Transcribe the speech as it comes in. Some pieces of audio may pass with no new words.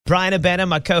Bryan Habana,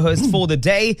 my co-host for the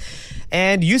day.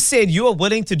 And you said you are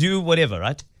willing to do whatever,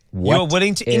 right? You are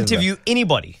willing to interview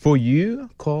anybody. For you,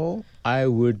 Cole, I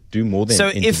would do more than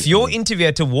So if your interviewer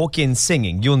had to walk in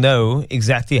singing, you'll know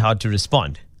exactly how to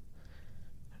respond.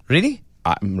 Ready?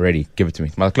 I'm ready. Give it to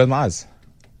me. I'll close my eyes.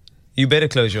 You better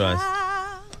close your eyes.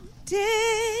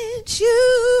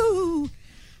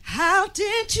 How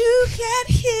did you get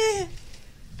here?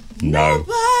 No.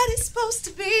 Nobody's supposed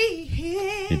to be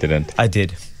here. He didn't. I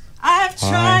did. I've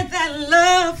tried that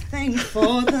love thing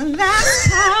for the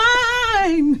last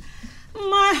time.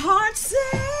 My heart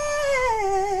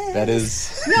said. That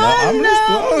is.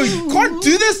 No, you can't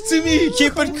do this to me.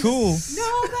 Keep it cool.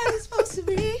 Nobody's supposed to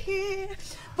be here.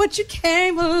 But you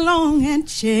came along and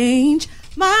changed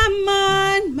my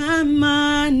mind, my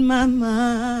mind, my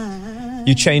mind.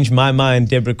 You changed my mind,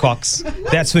 Deborah Cox.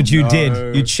 That's what you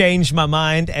did. You changed my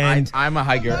mind, and I'm a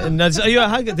hugger. You're a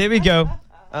hugger. There we go.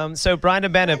 So Bryan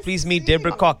Habana, please meet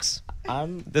Deborah Cox.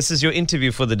 This is your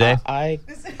interview for the day. I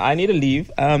need to leave.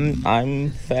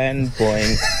 I'm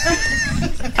fanboying.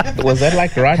 Was that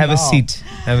like right Have now? a seat.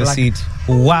 Have a seat.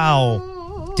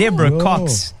 Wow. Deborah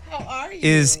Cox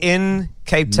is in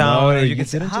Cape Town. No, you can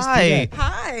say, hi.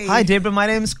 Hi. Hi, Deborah. My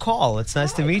name's Carl. It's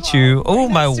nice to meet you. Oh,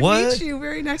 my word. Nice to meet you.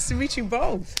 Very nice to meet you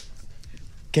both.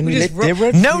 Can we just let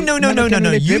Deborah? No.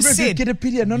 You said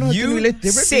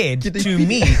said to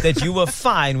me that you were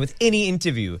fine with any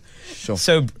interview. Sure.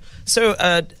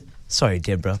 Sorry,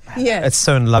 Deborah. Yes. It's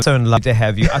so lovely to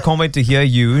have you. I can't wait to hear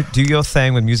you do your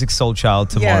thing with Music Soul Child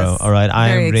tomorrow. Yes. All right, I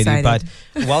Very am ready. excited.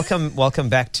 But welcome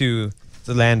back to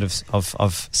the land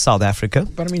of South Africa.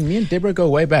 But I mean, me and Deborah go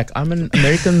way back. I'm an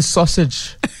American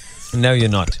sausage. No, you're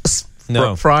not.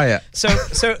 No. Fryer.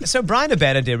 So Bryan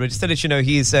Habana, Deborah, just to let you know,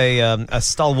 he's a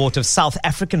stalwart of South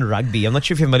African rugby. I'm not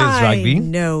sure if you're familiar with rugby.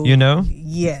 know. You know?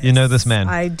 Yes. You know this man?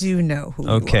 I do know who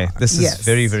Okay, you are. this is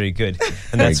very, very good.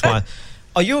 And that's why.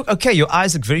 Are you okay? Your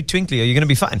eyes look very twinkly. Are you going to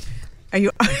be fine? Are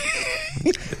you?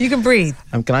 You can breathe.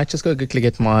 Can I just go quickly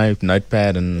get my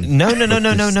notepad and? No.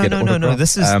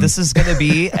 This is going to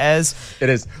be as it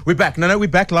is. We're back. No, we're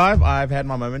back live. I've had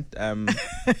my moment.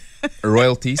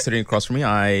 Royalty sitting across from me.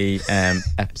 I am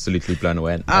absolutely blown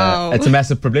away. It's a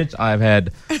massive privilege. I've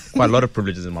had quite a lot of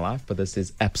privileges in my life, but this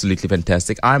is absolutely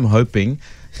fantastic. I'm hoping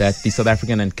that the South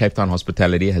African and Cape Town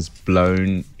hospitality has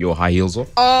blown your high heels off.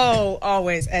 Oh,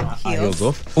 always. And High heels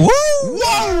off. woo.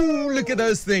 Whoa! Look at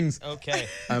those things. Okay.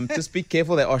 Just be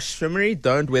careful. They are shimmery.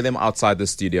 Don't wear them outside the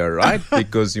studio, right?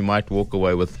 Because you might walk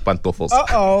away with pantoffels.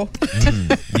 Uh-oh.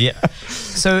 Yeah.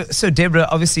 So Deborah,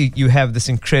 obviously you have this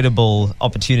incredible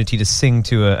opportunity to sing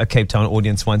to a Cape Town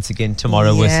audience once again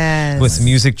tomorrow with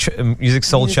Music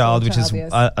Soul Child, which is yes.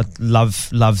 I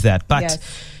love that. But Yes.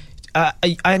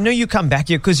 I know you come back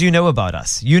here because you know about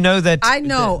us. You know that I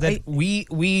know. that we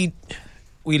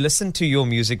listen to your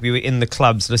music. We were in the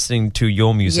clubs listening to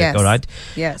your music. Yes. All right.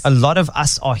 Yes. A lot of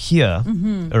us are here,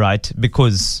 all right,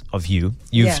 because of you.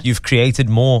 You've created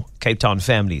more Cape Town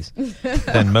families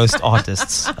than most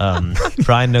artists.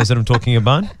 Bryan knows what I'm talking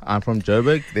about. I'm from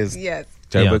Joburg. There's Yes.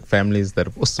 Joburg families that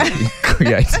have also been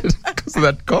created because of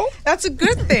that call. That's a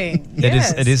good thing.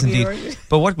 It is indeed.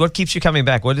 But what keeps you coming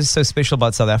back? What is so special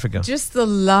about South Africa? Just the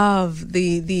love,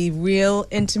 the real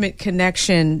intimate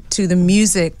connection to the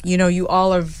music. You know, you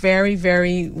all are very,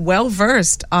 very well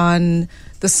versed on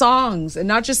the songs, and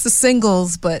not just the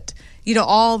singles, but you know,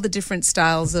 all the different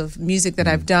styles of music that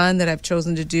I've done, that I've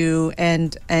chosen to do,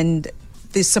 and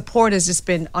the support has just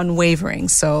been unwavering.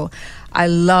 So I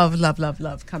love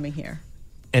coming here.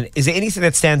 And is there anything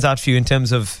that stands out for you in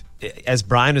terms of, as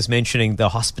Bryan was mentioning, the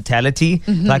hospitality?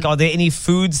 Mm-hmm. Like, are there any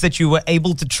foods that you were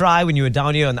able to try when you were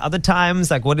down here and other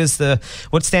times? Like, what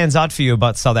stands out for you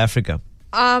about South Africa?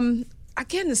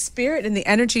 Again, the spirit and the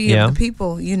energy of the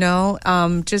people, you know.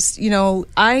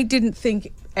 I didn't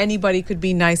think anybody could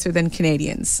be nicer than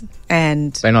Canadians.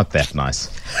 And They're not that nice.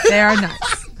 they are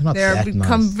nice. They're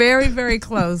become very, very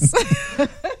close.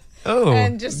 Oh.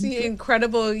 And just the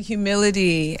incredible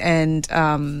humility and,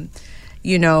 very,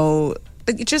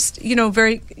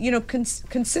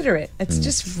 considerate. It's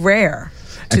just rare.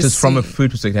 And just from a food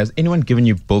perspective, has anyone given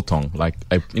you biltong? I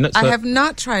have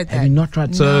not tried that. Have you not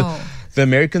tried? So the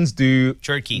Americans do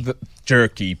Jerky. Beef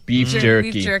jerky. Beef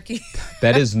jerky.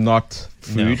 That is not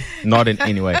food, not in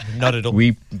any way. Not at all.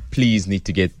 We please need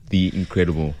to get the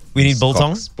incredible. We need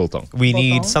biltong. Biltong. We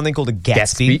need something called a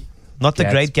Gatsby. Not the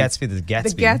Great Gatsby, the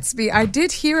Gatsby. The Gatsby. I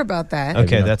did hear about that.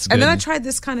 Okay, that's good. And then I tried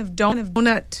this kind of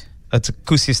donut It's a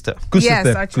kusista. Yes,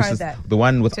 I tried that. The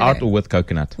one without today. or with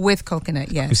coconut? With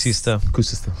coconut, yes. Kusista.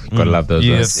 Gotta love those.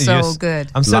 Yes. So good.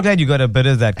 I'm so glad you got a bit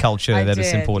of that culture I that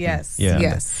is did, important. yes, Yeah.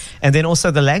 yes. And then also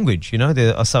the language,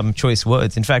 there are some choice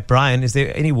words. In fact, Bryan, is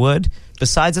there any word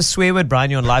besides a swear word,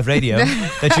 Bryan, you're on live radio,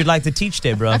 that you'd like to teach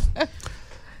Deborah?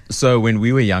 So when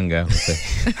we were younger,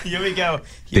 Here we go.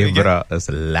 Deborah is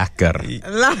lekker.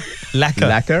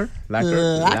 Lekker.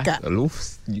 Lekker.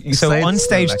 You So say on it's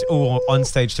stage, lekker. or on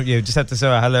stage, you just have to say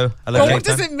hello. Well, Cape what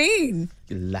does Town. it mean?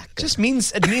 Lekker.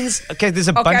 It means okay. There's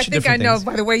a Okay, bunch I of think I different know things.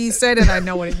 by the way you said it. I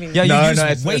know what it means. Yeah, you No, use no,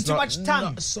 it's way it's too not- much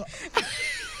tongue. no, so-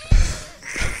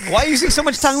 Why are you using so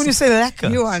much tongue when you say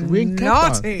lekker? You are We're in Cape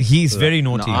naughty. He's very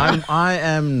naughty. No, I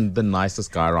am the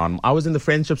nicest guy around. I was in the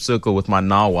friendship circle with my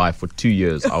now wife for 2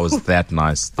 years. I was that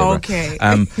nice. Deborah. Okay.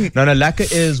 No,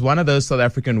 lekker is one of those South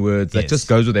African words that Yes. just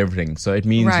goes with everything. So it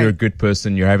means Right. you're a good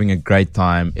person. You're having a great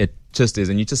time. It just is.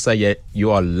 And you just say, yeah,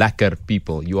 you are lekker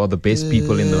people. You are the best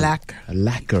people in the...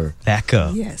 Lekker.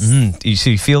 Lekker. Yes. Lekker.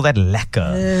 You feel that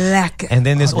lekker. Lekker. And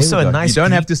then there's There also we a go. nice... You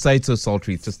don't have to say it so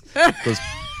sultry. It's just because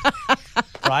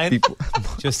Bryan, people...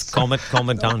 just calm it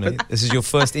down. This is your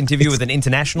first interview with an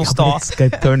international star. It's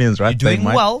Cape Townians, right? You're doing They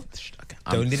might- well. Okay,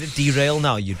 Don't let it derail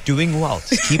now. You're doing well.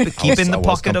 Just keep in the I was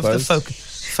pocket of the composed.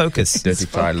 focus. Dirty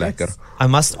fry lekker. I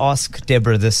must ask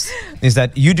Deborah this, is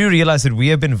that you do realize that we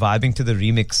have been vibing to the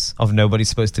remix of Nobody's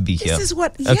Supposed to Be Here. This is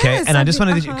what. Okay, Yes, and I just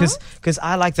wanted to, uh-huh. because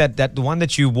I like that the one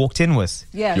that you walked in with.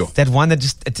 Yes. Yo. That one that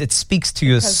just it speaks to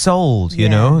your Because- soul, you yeah,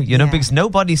 know, yeah. because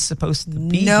nobody's supposed to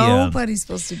be here. Nobody's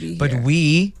supposed to be But here.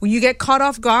 we When you get caught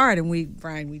off guard, and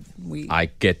Brian, we I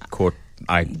get caught.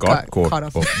 I got caught. caught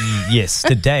off. yes,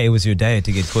 today was your day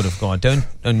to get caught off guard. Don't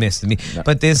mess with me.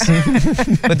 But there's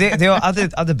there are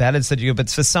other ballads that you. But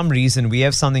for some reason, we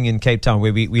have something in Cape Town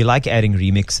where we like adding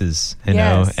remixes, you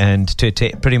know, Yes. and to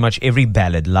pretty much every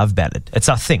ballad, love ballad. It's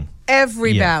our thing.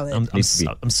 Every Yeah. ballad.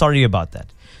 I'm sorry about that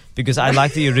because I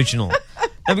like the original.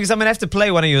 No, because I'm gonna have to play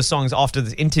one of your songs after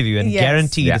this interview, and Yes.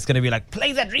 guaranteed Yeah. it's gonna be like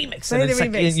play that remix. Play and the it's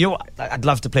like, remix. I'd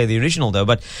love to play the original though,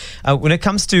 but when it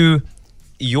comes to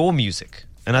your music,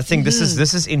 and I think Mm-hmm.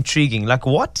 this is intriguing. Like,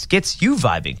 what gets you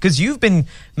vibing? Because you've been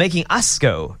making us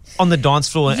go on the dance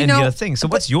floor You and know, the other thing. So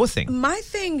what's your thing? My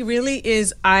thing really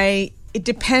is it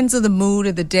depends on the mood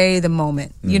of the day, the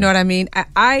moment. You know what I mean?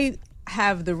 I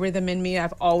have the rhythm in me.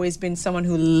 I've always been someone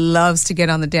who loves to get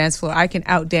on the dance floor. I can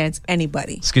outdance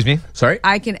anybody. Excuse me. Sorry?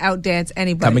 I can outdance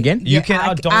anybody. Come again? You can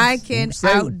I outdance- can Say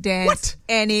outdance what?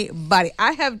 anybody.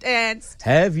 I have danced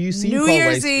Have you seen New Cole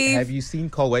Year's Wasey? Eve. Have you seen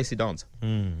Cole Wasey dance?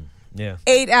 Yeah,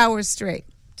 8 hours straight.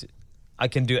 I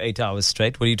can do 8 hours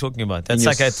straight. What are you talking about? That's In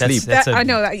your like a sleep. that's I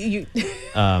know that you.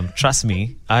 Trust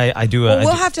me, I do a. Well,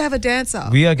 we'll have to have a dance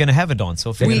off. we are going to have a dance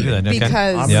off. We're gonna do that, okay?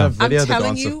 Because I'm Yeah. gonna video I'm the telling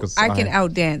dance you, because I can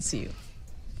outdance you.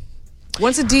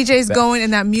 Once a DJ's going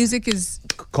and that music is,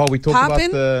 Cole, we talked Poppin'?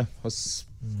 about the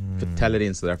hospitality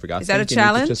in South Africa. I Is that think a you need to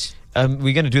challenge? just-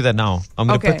 We're going to do that now. I'm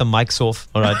going to Okay. put the mics off.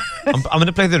 All right. I'm going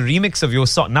to play the remix of your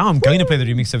song. Now I'm going to play the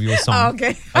remix of your song. Oh,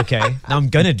 okay. Okay. Now I'm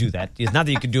going to do that. There's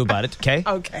nothing you can do about it. Okay.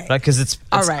 Okay. Right. Because it's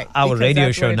All right, our because radio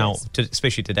that's show what it now, is.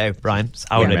 especially today, Bryan. It's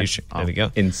our Yeah, radio man. show. There we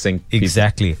go. In sync. people.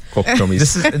 Exactly. Kop chommies.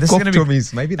 This is Kop gonna be-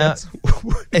 chommies. Maybe that's.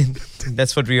 And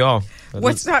that's what we are.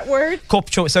 what's that word?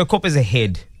 So kop is a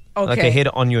head. Like a Okay. head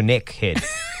on your neck head.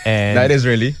 And That is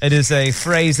really. It is a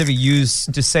phrase that we use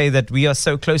to say that we are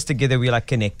so close together, we are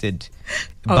connected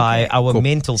by Okay. our Cool.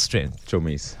 mental strength.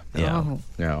 Chommies. Yeah. Oh.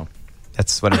 No.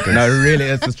 That's what it is. No, really,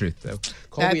 that's the truth.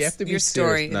 Cole, That's we have to be your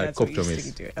story. serious. No, That's kop what you're chommies.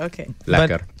 sticking to it. Okay.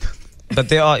 Lekker. But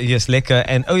there are, yes, lekker.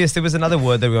 And oh, yes, there was another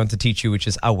word that we want to teach you, which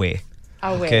is awe.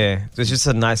 Awe. Okay. So it's just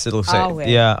a nice little say. Awe.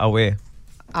 Yeah, awe.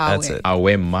 That's Awe. it.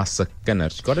 Awe massa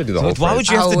kinders. You got to do the So whole why would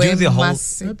you have to Awe do the whole.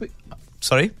 mas-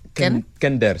 Sorry? Ken?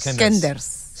 Kinders.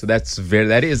 Kenders. So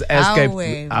that is as Cape.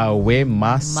 Awe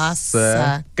massa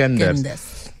Massa kinders.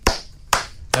 Kenders.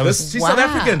 That was. She's Wow. South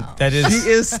African. That is. She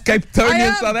is Cape I Townian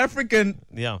am. South African.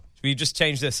 Yeah. We just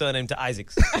changed their surname to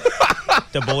Isaacs.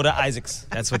 Deborah Isaacs.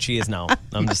 That's what she is now.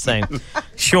 I'm just saying.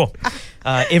 Sure.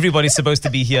 Everybody's supposed to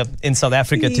be here in South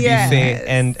Africa, to Yes. be fair.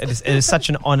 And it is such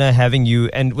an honor having you.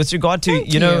 And with regard to,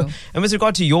 Thank you know, you. and with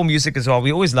regard to your music as well,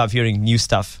 we always love hearing new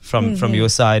stuff from your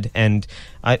side. And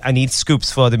I need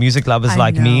scoops for the music lovers I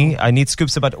like me. know. I need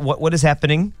scoops about what is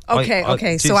happening.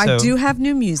 Okay. So I do have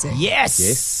new music. Yes.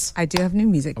 Yes. I do have new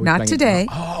music. we Not playing it today,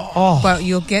 Oh. but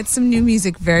you'll get some new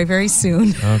music very, very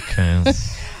soon. Okay.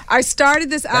 I started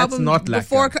this album not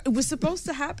before lacquer. it was supposed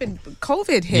to happen.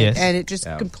 COVID hit, Yes. and it just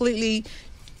Yeah. completely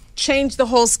changed the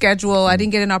whole schedule. I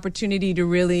didn't get an opportunity to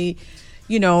really,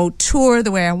 tour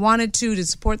the way I wanted to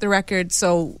support the record.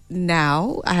 So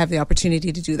now I have the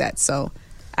opportunity to do that. So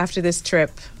after this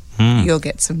trip, you'll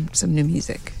get some new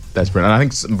music. That's brilliant. And I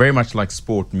think very much like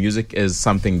sport, music is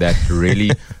something that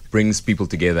really brings people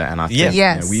together. And I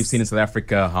think we've seen in South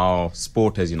Africa how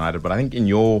sport has united. But I think in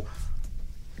your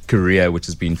career, which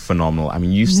has been phenomenal, I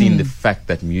mean, you've seen the fact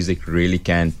that music really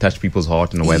can touch people's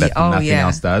heart in a way that nothing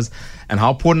else does. And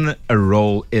how important a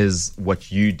role is what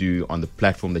you do on the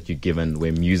platform that you're given,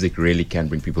 where music really can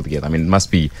bring people together. I mean, it must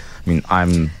be,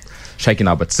 I'm shaking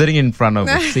up, but sitting in front of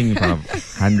or singing in front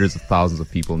of hundreds of thousands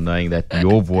of people, knowing that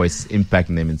your voice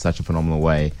impacting them in such a phenomenal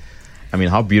way. I mean,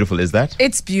 how beautiful is that?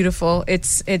 It's beautiful.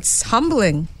 It's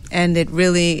humbling, and it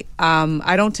really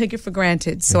I don't take it for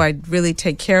granted. So I really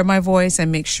take care of my voice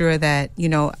and make sure that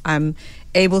I'm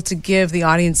able to give the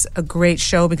audience a great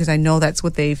show, because I know that's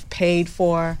what they've paid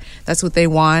for. That's what they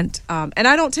want, and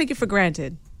I don't take it for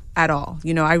granted at all.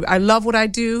 I love what I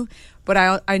do. But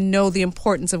I know the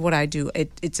importance of what I do.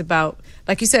 It's about,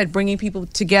 like you said, bringing people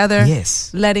together.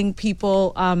 Yes. Letting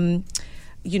people, feel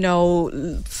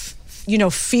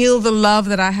the love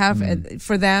that I have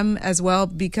for them as well,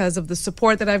 because of the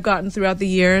support that I've gotten throughout the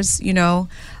years.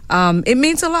 It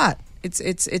means a lot.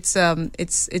 It's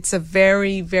a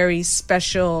very, very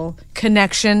special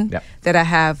connection that I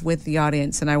have with the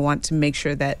audience, and I want to make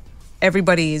sure that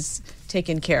everybody is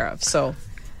taken care of. So.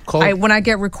 When I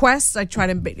get requests, I try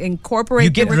to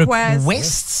incorporate the requests.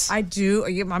 Requests? I do.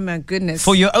 Oh, my goodness.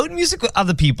 For your own music or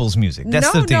other people's music?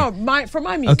 That's the thing. No, for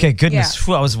my music. Okay, goodness.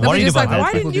 Yeah. I was worried about that.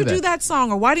 Why didn't you do that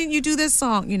song? Or why didn't you do this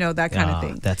song? That kind of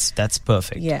thing. That's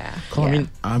perfect. Yeah.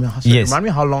 Remind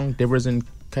me how long Deborah's in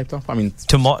Cape Town for? I mean,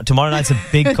 tomorrow night's a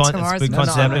big concert.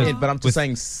 But I'm just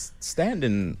saying, stand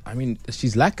in. I mean,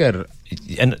 she's lekker.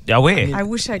 And aware. I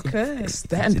wish I could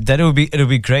stand. It'll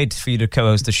be great for you to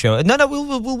co-host the show. No,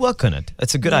 we'll work on it.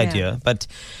 It's a good idea, but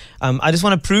I just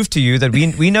want to prove to you that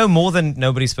we know more than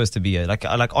nobody's supposed to be here. I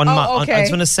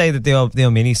just want to say that there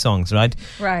are many songs, right?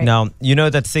 Right. Now you know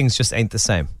that things just ain't the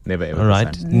same. Never ever. All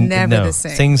right. The same. Never the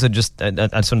same. Things are just. I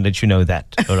just want to let you know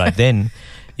that. All right. Then,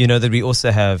 you know that we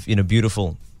also have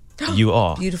beautiful. You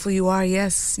are. Beautiful you are,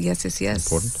 yes.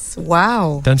 Important.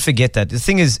 Wow. Don't forget that. The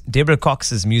thing is, Deborah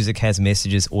Cox's music has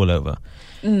messages all over.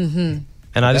 Mm-hmm.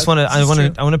 And I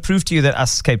want to prove to you that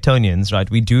us Cape Townians, right,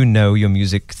 we do know your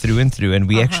music through and through, and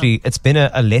we actually, it's been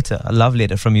a love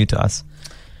letter from you to us.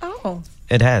 Oh.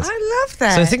 It has. I love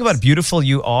that. So think about beautiful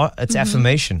you are. It's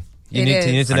affirmation. You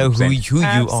need to know who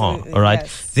you are. All right.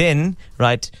 Yes. Then,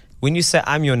 right, when you say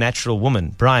I'm your natural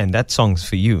woman, Bryan, that song's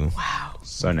for you. Wow.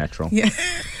 So natural. Yeah.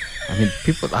 I mean,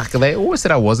 people they always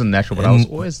said I wasn't natural, but I was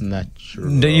always natural.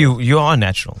 No, you are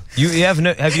natural. You have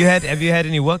you had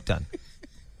any work done?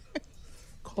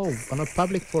 Cole, on a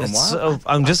public forum.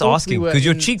 I'm just asking because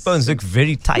your cheekbones look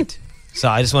very tight. So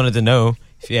I just wanted to know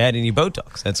if you had any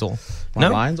Botox. That's all. My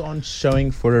lines aren't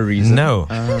showing for a reason. No.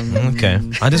 Okay.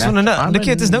 I just want to know. Look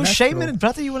here, there's no shame in it,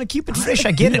 brother. You want to keep it fresh.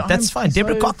 I get it. That's fine.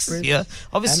 Deborah Cox here.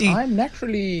 Obviously, and I'm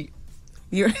naturally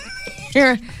You're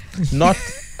not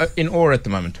in awe at the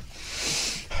moment.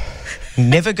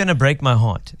 Never Gonna Break My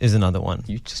Heart is another one.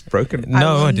 You just broke it.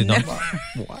 No, I did not.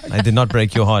 Why? I did not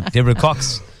break your heart. Deborah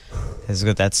Cox has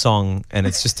got that song, and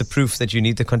it's just a proof that you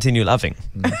need to continue loving.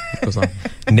 Because I'm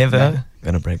Never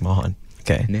Gonna Break My Heart.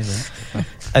 Okay. never.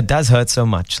 It does hurt so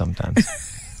much sometimes,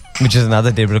 which is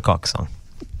another Deborah Cox song.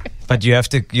 But you have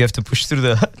to push through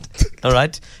the hurt, all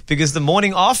right? Because the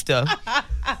morning after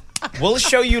will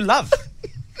show you love.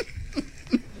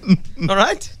 All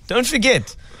right? Don't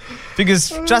forget. Because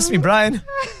trust me, Bryan,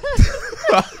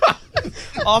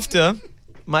 after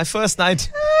my first night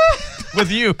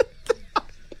with you,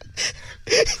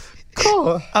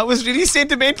 I was really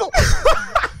sentimental.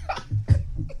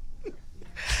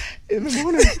 In the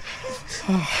morning.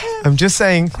 I'm just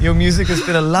saying, your music has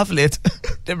been a love letter,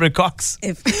 Deborah Cox.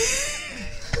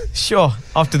 Sure,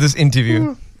 after this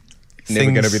interview.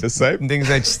 Never going to be the same.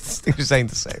 Things ain't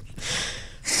the same.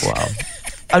 Wow.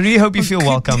 I really hope you feel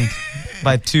welcomed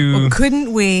by two. Well,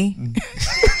 couldn't we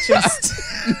just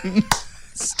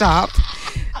stop?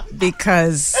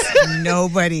 Because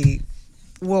nobody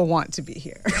will want to be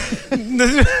here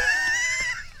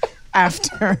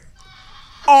after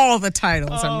all the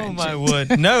titles are mentioned. Oh my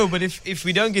word. No, but if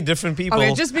we don't get different people.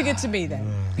 Okay, just be good to me then.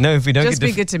 No, if we don't just get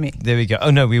be good to me. There we go. Oh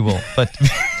no, we will. But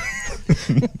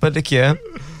but look here,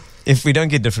 if we don't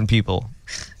get different people,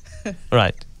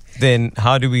 right, then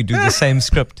how do we do the same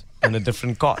script on a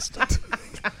different cast?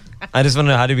 I just want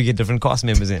to know, how do we get different cast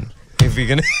members in? If we're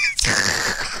gonna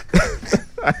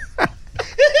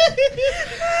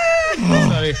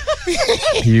Sorry.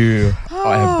 You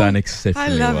I have done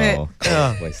exceptionally I love well. it.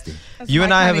 Yeah. Wasting. You my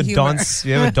and I have kind a of humor. dance.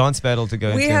 We have a dance battle to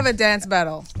go We into. have a dance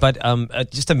battle. But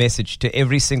just a message to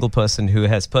every single person who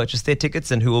has purchased their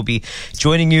tickets and who will be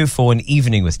joining you for an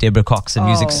evening with Deborah Cox and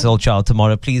Music Soul Child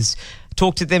tomorrow. Please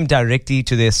talk to them directly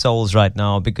to their souls right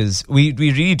now, because we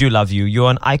really do love you. You're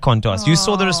an icon to us. You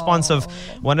saw the response of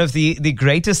one of the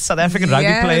greatest South African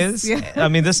rugby players. Yes. I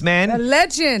mean, this man, A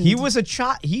legend. he was a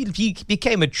child. He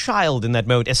became a child in that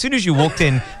moment. As soon as you walked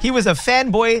in, he was a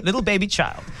fanboy, little baby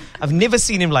child. I've never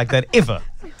seen him like that ever.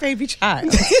 Baby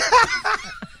child.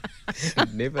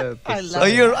 Never. I love Oh,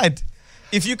 it. you're right.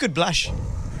 If you could blush,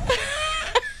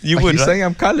 you Are would. you Right? saying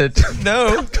I'm coloured?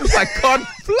 No. I can't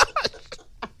blush.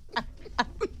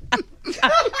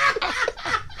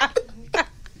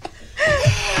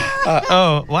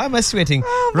 Oh, why am I sweating?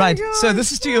 my Right. God. So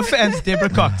this is to your fans, Deborah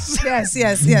Cox. Yes.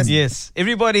 Yes.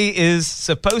 Everybody is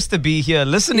supposed to be here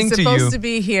listening He's to you. supposed to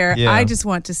be here. Yeah. I just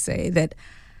want to say that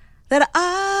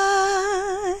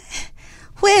I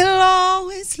will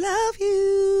always love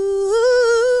you.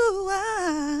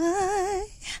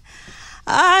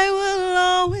 I will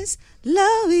always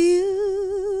love you.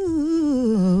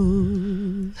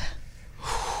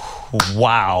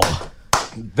 Wow.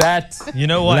 That, You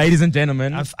know what? ladies and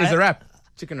gentlemen, I've- is I- a wrap.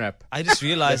 Chicken wrap. I just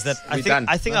realized that We're done.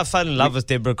 I think I fell in love with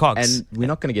Deborah Cox. And we're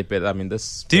not going to get better. I mean,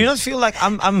 this. do you not feel like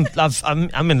I'm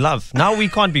in love? Now we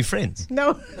can't be friends.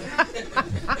 No.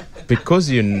 Because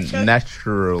you're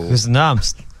natural. Because now I'm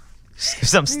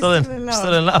still still in love.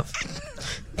 still in love.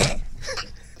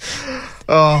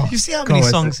 Oh, You see how many God,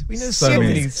 songs? We know so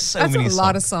many That's many a songs.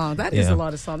 lot of songs. That is Yeah. a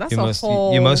lot of songs. That's You're a most,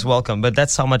 whole. you're most welcome, but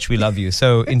that's how much we love you.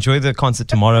 So enjoy the concert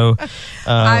tomorrow.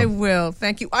 I will.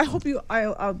 Thank you. I hope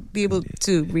I'll be able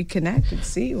to reconnect and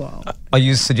see you all. Are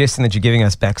you suggesting that you're giving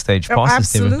us backstage Oh,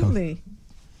 passes, Deborah Cox? absolutely.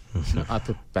 I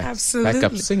thought Absolutely.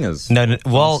 backup singers. No,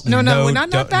 well, No, we're not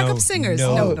don't- backup no, singers.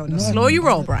 no. No. Slow your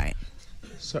roll, Brian.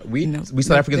 So we No,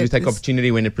 South Africans, we take this- opportunity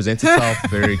when it presents itself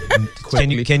very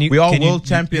quickly. We are world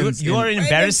champions. You are in-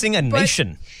 embarrassing a But-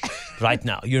 nation right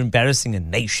now. You're embarrassing a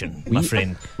nation, my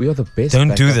friend. We are the best.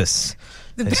 Don't do backup- this.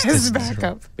 The This- best this-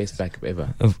 backup. Best backup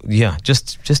ever. Yeah,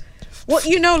 just Well,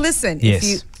 listen. Yes. If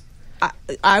you,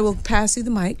 I will pass you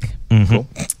the mic, Cool.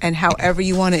 and however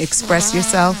you want to express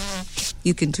yourself,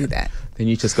 you can do that. Then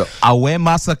you just go, "Awe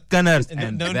masa kinders,"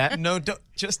 and no, that. no, don't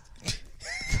just.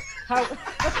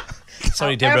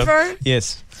 Sorry, Deborah. However-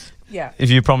 Yes, Yeah. if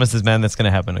you promise this man, that's going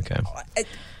to happen. Okay.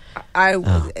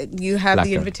 You have the Blacker.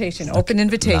 invitation, open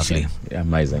invitation. Lovely. Yeah,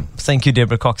 amazing. Thank you,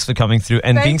 Deborah Cox, for coming through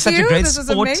and Thank being such a you. great This was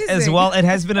sport as amazing. well. It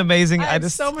has been amazing. I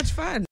had so much fun.